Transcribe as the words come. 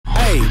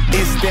Hey,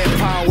 it's that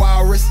Power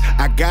Walrus.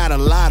 I got a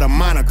lot of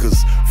monikers.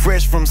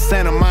 Fresh from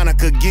Santa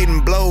Monica,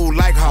 getting blowed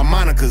like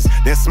harmonicas.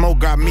 That smoke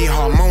got me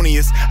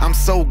harmonious. I'm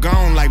so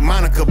gone like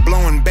Monica,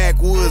 blowing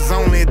backwoods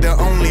only. The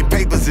only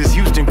papers is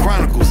Houston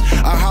Chronicles.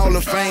 A Hall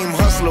of Fame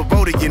hustler,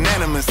 voted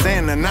unanimous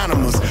and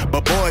anonymous.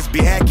 But boys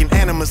be acting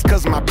animus,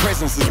 cause my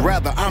presence is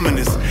rather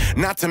ominous.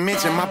 Not to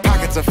mention my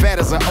pockets are fat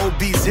as an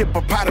obese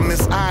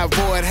hippopotamus. I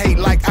avoid hate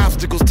like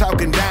obstacles,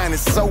 talking down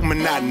is so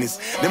monotonous.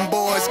 Them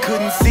boys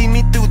couldn't see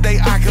me through they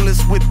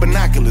oculus with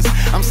binoculars.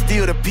 I'm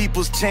still the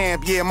people's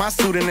champ, yeah, my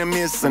pseudonym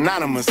is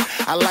synonymous.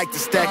 I like to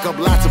stack up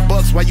lots of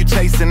bucks while you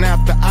chasing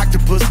after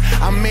octopus.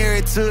 I'm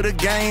married to the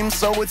game,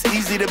 so it's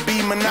easy to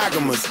be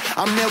monogamous.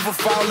 I'm never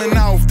falling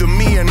off, the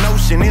mere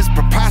notion is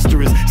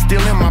preposterous.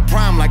 Still in my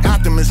prime like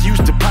Optimus,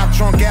 used to pop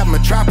trunk at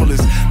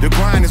Metropolis. The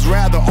grind is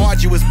rather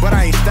arduous, but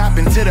I ain't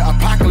stopping to the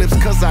apocalypse,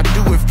 cause I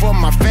do it for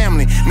my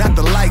family, not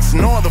the likes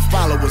nor the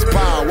followers.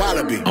 Power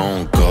Wallaby.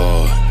 On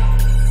guard,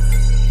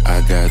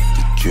 I got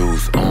the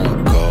juice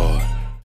on guard.